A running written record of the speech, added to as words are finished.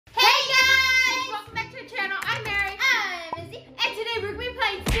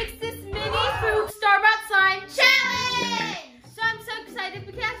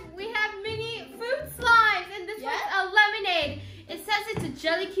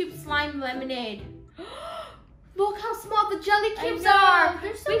cube slime lemonade. Look how small the jelly cubes are.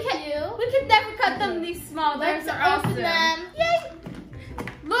 They're so cute. We can never cut them these small. Those are awesome. Them. Yay!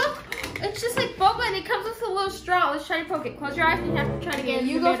 Look, it's just like boba and it comes with a little straw. Let's try to poke it. Close your eyes and you have to try to get in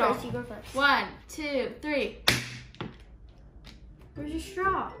the middle. You go first. 1, 2, 3. Where's your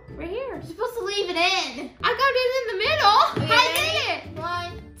straw? Right here. You're supposed to leave it in. I got it in the middle. Okay. I did it.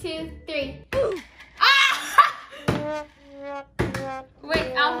 1, 2, 3. Ah!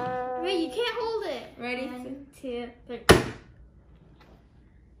 Wait, Wait, you can't hold it. Ready? 1, 2, 3.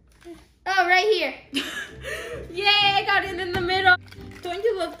 Oh, right here. Yay, I got it in the middle. Don't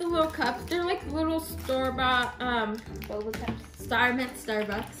you love the little cups? They're like little store-bought Boba cups.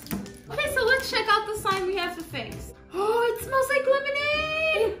 Starbucks. Okay, so let's check out the slime we have to fix. Oh, it smells like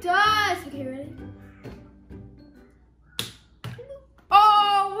lemonade. It does. Okay, ready?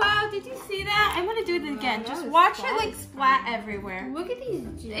 Oh, wow, did you see that? I'm gonna do it again. Just watch it like splat everywhere. Look at these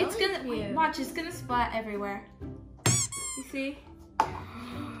jelly It's gonna, cubes. watch, it's gonna splat everywhere. You see?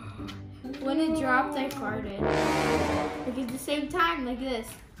 When it dropped, I farted. Like at the same time, like this.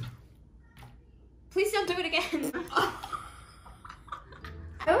 Please don't do it again. I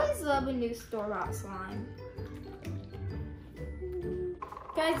always love a new store-bought slime.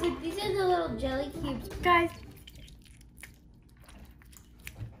 Guys, look, these are the little jelly cubes. Guys.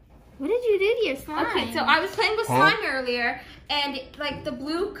 What did you do to your slime? Okay, so I was playing with slime earlier, and like the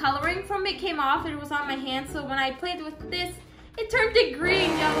blue coloring from it came off, and it was on my hand. So when I played with this, it turned to green.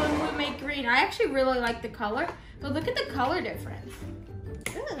 Yellow and blue make green. I actually really like the color, but look at the color difference.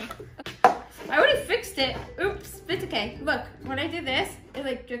 Ugh. I already fixed it. Oops, it's okay. Look, when I do this, it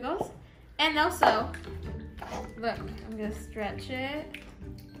like jiggles, and also, look, I'm gonna stretch it.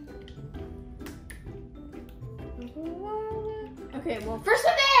 Okay, well, first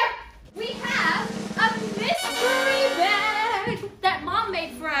one there! We have a mystery bag that Mom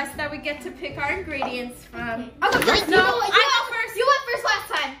made for us that we get to pick our ingredients from. I'll go first. No, I go first. You went first last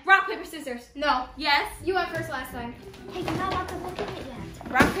time. Rock, paper, scissors. No. Yes. You went first last time. Hey, you're not allowed to look at it yet.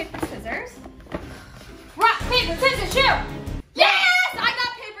 Rock, paper, scissors. Rock, paper, scissors, shoot! Yes! I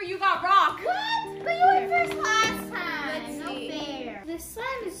got paper, you got rock. What? But you went first last time. Let's No see. fair. This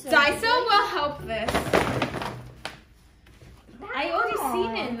slime is so Daiso big. will help this. I already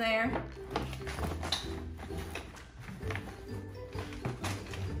seen it in there.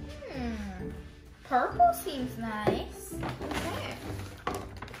 Purple seems nice. Okay.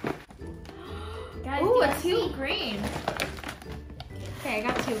 Guys, Ooh, do a you teal see? green. Okay, I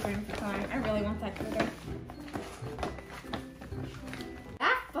got teal green for time. I really want that color.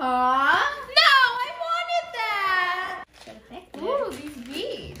 That far. No, I wanted that. Should've picked it. Ooh, these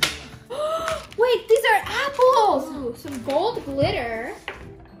beads. Wait, these are apples. Ooh, some gold glitter.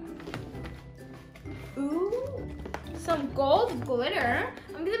 Ooh, some gold glitter.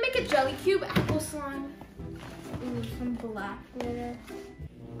 I'm gonna make a jelly cube apple slime. Ooh, some black glitter.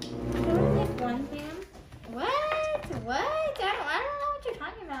 Can I take one, Pam? What? What? I don't know what you're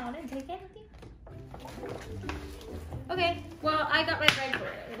talking about. I didn't take anything. Okay, well, I got my red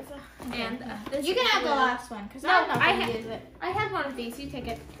glitter. And this You can is have the glitter. last one, because No, I'm not I going ha- to use it. I had one of these. You take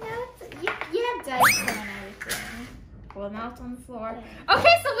it. You have dice and everything. Well, now it's on the floor.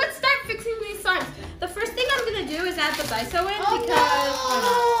 Okay, so let's start fixing these slimes. The first thing I'm gonna do is add the Daiso in because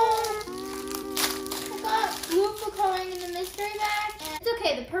I got blue for coloring in the mystery bag. It's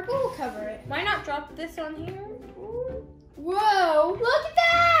okay, the purple will cover it. why not drop this on here? Ooh. Whoa, look at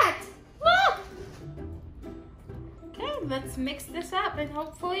that! Look! Okay, let's mix this up and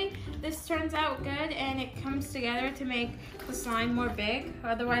hopefully this turns out good and it comes together to make the slime more big.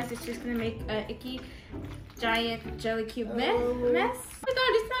 Otherwise, it's just gonna make an icky, giant jelly cube mess. Oh my god,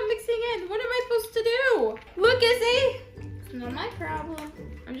 it's not mixing in. What am I supposed to do? Look, Izzy! It's not my problem.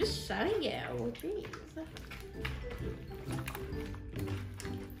 I'm just shutting it out with these.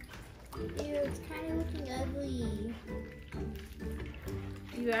 Ew, it's kind of looking ugly.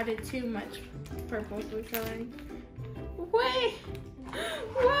 You added too much purple food coloring. Wait!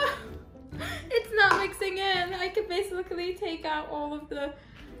 Whoa! It's not mixing in. I could basically take out all of the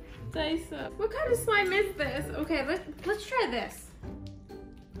Daiso. What kind of slime is this? Okay, let's try this.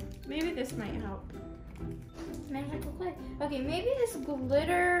 Maybe this might help. Magical clay. Okay, maybe this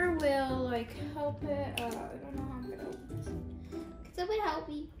glitter will like help it. I don't know how I'm gonna open this. Cause it would help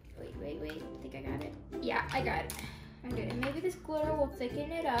me. Wait. I think I got it. Yeah, I got it. Okay, and maybe this glitter will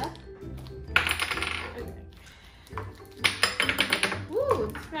thicken it up.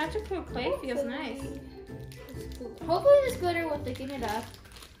 Ooh, this magical clay feels nice. Hopefully this glitter will thicken it up.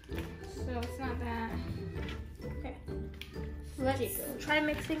 So it's not that. Okay. Let's try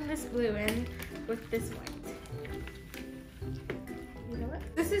mixing this blue in with this white. You know what?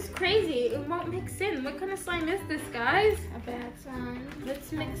 This This is crazy. It won't mix in. What kind of slime is this, guys? A bad slime.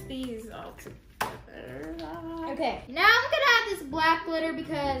 Let's mix these all together. Okay, now I'm gonna add this black glitter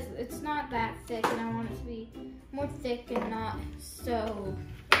because it's not that thick and I want it to be more thick and not so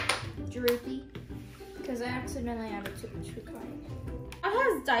droopy. Because I accidentally added too much food coloring. It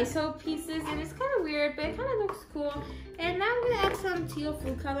has Daiso pieces and it's kind of weird, but it kind of looks cool. And now I'm gonna add some teal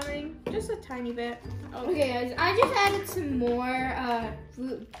food coloring, just a tiny bit. Okay guys, I just added some more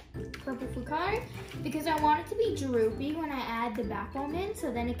purple food coloring because I want it to be droopy when I add the backbone in,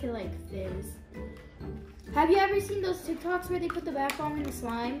 so then it can like fizz. Have you ever seen those TikToks where they put the bath bomb in the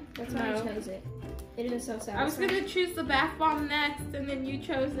slime? That's why I chose it. It is so satisfying. I was gonna choose the bath bomb next, and then you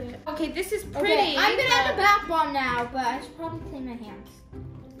chose it. Okay, this is pretty. Okay, I'm gonna add the bath bomb now, but I should probably clean my hands.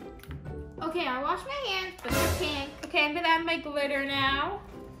 Okay, I washed my hands, but they're pink. Okay, I'm gonna add my glitter now.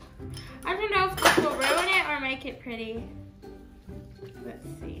 I don't know if this will ruin it or make it pretty. Let's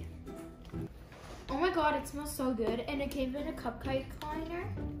see. Oh my god, it smells so good, and it came in a cupcake liner.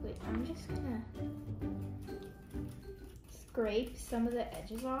 Wait, I'm just gonna scrape some of the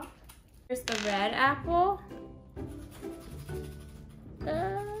edges off. Here's the red apple.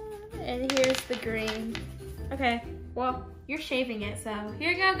 And here's the green. Okay, well, you're shaving it, so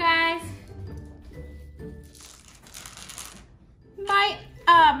here you go, guys.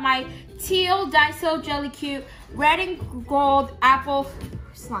 My teal Daiso Jelly Cute red and gold apple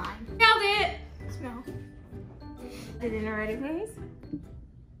slime. Nailed it! Smell. Put it in already, please.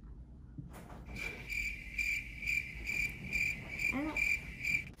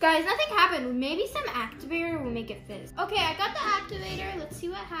 Guys, nothing happened. Maybe some activator will make it fizz. Okay, I got the activator. Let's see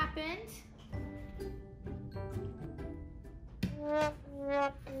what happens.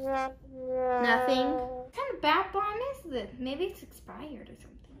 Nothing. What kind of bath bomb is this? Maybe it's expired or something.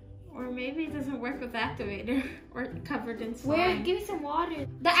 Or maybe it doesn't work with the activator or covered in slime. Where? Give me some water.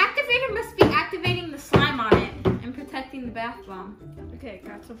 The activator must be activating the slime on it and protecting the bath bomb. Okay,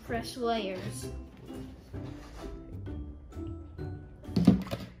 got some fresh layers.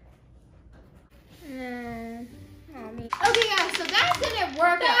 Okay guys, so that didn't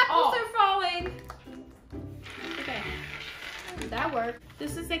work The at all. apples are falling. Okay. That worked.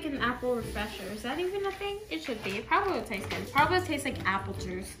 This is like an apple refresher. Is that even a thing? It should be. It probably will taste good. It probably will taste like apple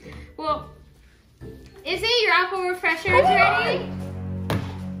juice. Well, Izzy, your apple refresher is ready?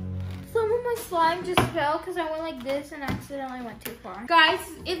 Some of my slime just fell because I went like this and accidentally went too far. Guys,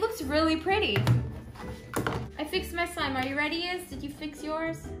 it looks really pretty. I fixed my slime. Are you ready, Iz? Did you fix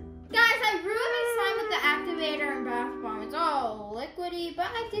yours? Guys, I ruined my slime with the activator and bath bomb. It's all liquidy, but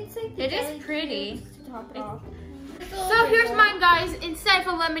I did say It is pretty. To top it off. So here's mine, guys. Instead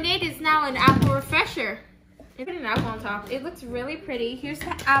of a lemonade, it's now an apple refresher. I put an apple on top. It looks really pretty. Here's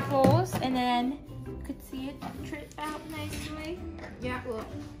the apples, and then you could see it trip out nicely. Yeah, well,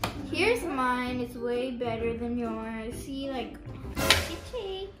 here's mine. It's way better than yours. See, like,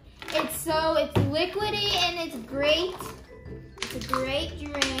 it's liquidy and it's great. It's a great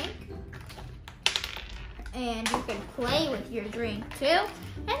drink. And you can play with your drink too.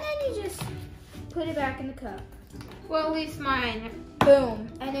 And then you just put it back in the cup. Well, at least mine. Boom.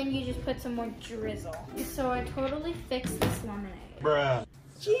 And then you just put some more drizzle. So I totally fixed this lemonade. Bruh.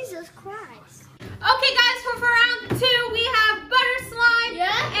 Jesus Christ. Okay, guys, for round 2, we have butter slime.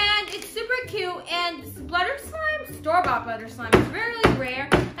 Yeah. And it's super cute. And butter slime, store-bought butter slime, is really rare.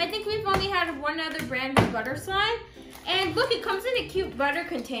 I think we've only had one other brand of butter slime. And look, it comes in a cute butter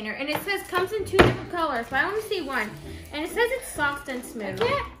container. And it says comes in 2 different colors, but I only see one. And it says it's soft and smooth.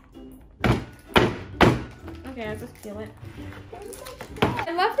 Okay, I'll just peel it.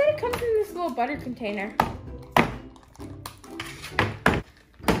 I love that it comes in this little butter container.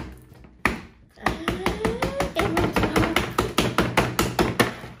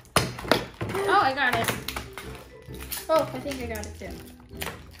 Oh, I got it. Oh, I think I got it too.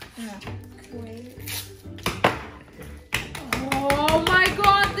 No. Wait. Oh my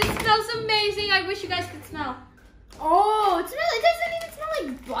god, this smells amazing. I wish you guys could smell. Oh, it doesn't even smell like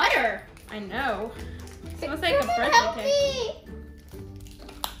butter. I know. It smells like a Someone birthday help cake. me.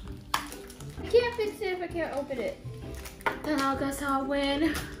 I can't fix it if I can't open it. Then I guess I'll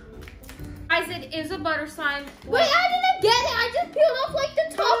win. Guys, it is a butter slime. Wait, I didn't get it. I just peeled off like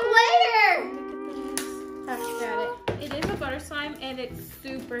the top layer. Oh, got it. It is a butter slime and it's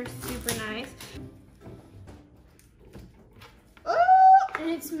super, super nice. And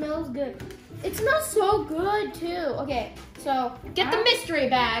it smells good. It smells so good too. Okay, so Get the mystery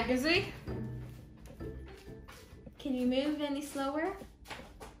bag, Izzy. Can you move any slower?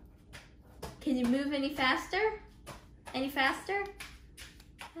 Can you move any faster? Any faster?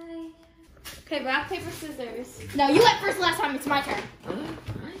 Hi. Okay, rock, paper, scissors. No, you went first last time. It's my turn.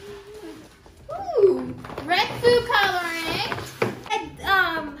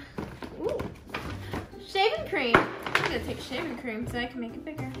 cream so I can make it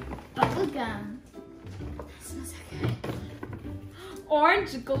bigger. Bubble gum. That smells so good.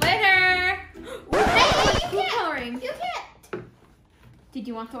 Orange glitter. Ooh, Hey, you food can't. coloring. You can't. Did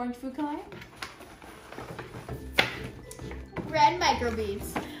you want the orange food coloring? Red microbeads.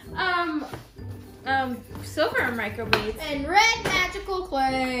 Silver microbeads. And red magical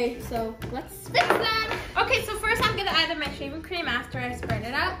clay. So let's fix them. Okay, so first I'm gonna add in my shaving cream after I spread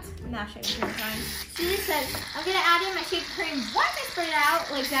it out. Now shaving cream time. She said, I'm gonna add in my shaving cream once I spread it out.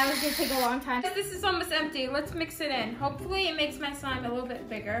 Like that was gonna take a long time. This is almost empty. Let's mix it in. Hopefully it makes my slime a little bit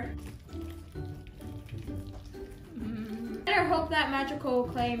bigger. Better hope that magical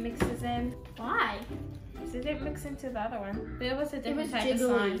clay mixes in. Why? Because it didn't mix into the other one. But it was a different type jiggly. of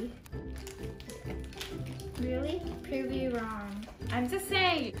slime. Really? Prove you wrong. I'm just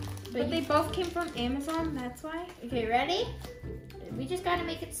saying. But they both came from Amazon, that's why. Okay, ready? We just gotta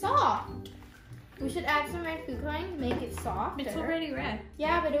make it soft. We should add some red food coloring, make it soft. It's already red.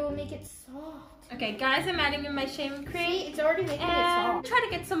 Yeah, but it will make it soft. Okay, guys, I'm adding in my shaving cream. See, it's already making it And soft. try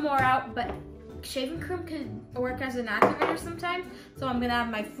to get some more out, but shaving cream could work as an activator sometimes. So I'm gonna add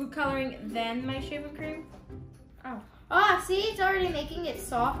my food coloring, then my shaving cream. Oh. Ah, see, it's already making it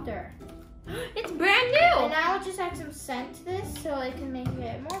softer. It's brand new! And now I'll just add some scent to this so it can make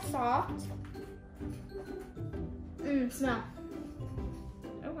it more soft. Smell.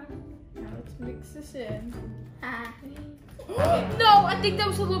 Okay. Now let's mix this in. Ah. No, I think that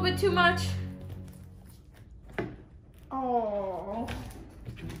was a little bit too much. Oh.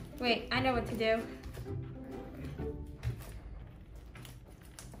 Wait, I know what to do.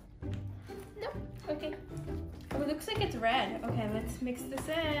 Nope. Okay. Oh, it looks like it's red. Okay, let's mix this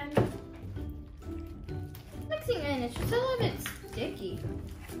in. Mixing in, it's just a little bit sticky.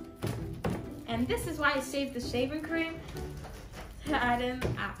 And this is why I saved the shaving cream to add in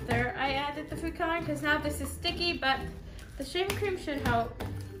after I added the food coloring, because now this is sticky, but the shaving cream should help.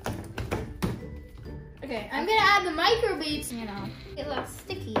 Okay, I'm gonna add the microbeads, you know. Get less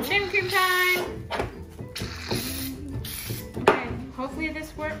sticky. Shaving cream time! Okay, hopefully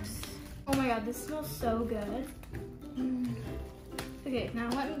this works. Oh my god, this smells so good. Okay, now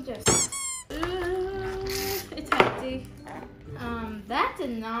let me just... It's empty. That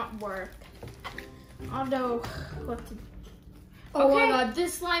did not work. Although, what to... Oh Okay. my god,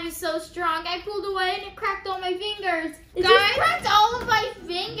 this slime is so strong. I pulled away and it cracked all my fingers. It Guys, just cracked all of my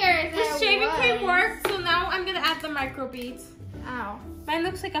fingers. the shaving cream worked, so now I'm gonna add the micro beads. Ow. Mine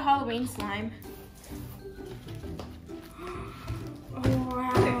looks like a Halloween slime. Oh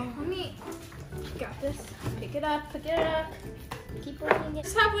wow. Let me... Got this. Pick it up, pick it up. Keep working I it.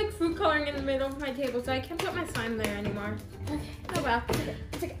 just have like food coloring in the middle of my table, so I can't put my slime there anymore. Okay. Oh well.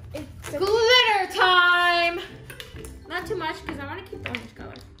 It's okay. It's okay. Glitter time! Not too much, because I want to keep the orange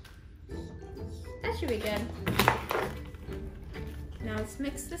color. That should be good. Now let's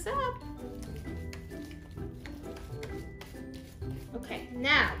mix this up. Okay,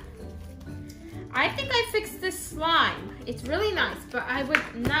 now, I think I fixed this slime. It's really nice, but I would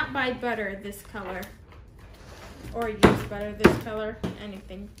not buy butter this color. Or use butter this color.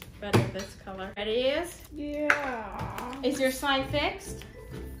 Anything better this color. Ready is? Yeah. Is your slime fixed?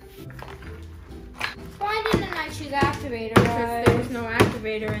 Why didn't I choose activator, Because guys? there was no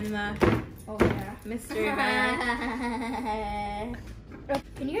activator in the Oh yeah. mystery bag.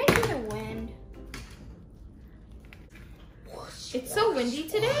 Can you guys hear the wind? It's so windy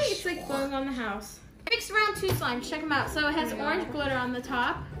today, it's like blowing on the house. I fixed round 2 slimes, check them out. So it has orange glitter on the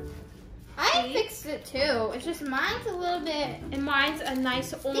top. I fixed it too. It's just mine's a little bit And mine's a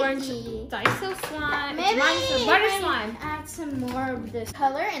nice orange sticky. Daiso slime. Maybe Mine's a butter if I slime. add some more of this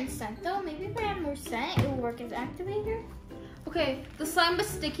color and scent though. Maybe if I add more scent, it will work as activator. Okay, the slime was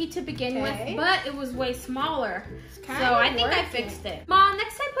sticky to begin Okay. with, but it was way smaller. So kinda I think I working. fixed it. Mom,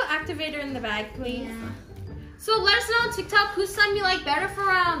 next time put activator in the bag, please. Yeah. So let us know on TikTok whose slime you like better for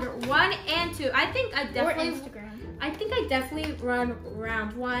round 1 and 2. I think I Or definitely run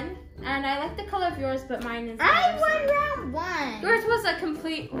round 1. And I like the color of yours, but mine is I better, won so- round 1. Yours was a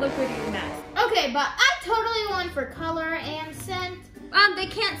complete liquidy mess. Okay, but I totally won for color and scent They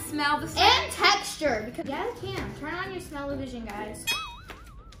can't smell the slime. and texture. Because yeah, they can. Turn on your smell-o-vision, guys.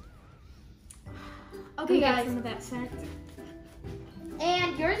 Okay, Get guys. some of that scent.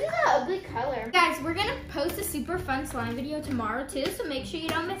 And yours is an ugly color. Guys, we're gonna post a super fun slime video tomorrow too, so make sure you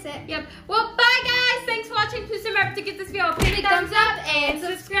don't miss it. Yep. Well, bye guys. Thanks for watching. Please remember to give this video a big thumbs up and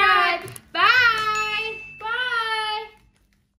subscribe.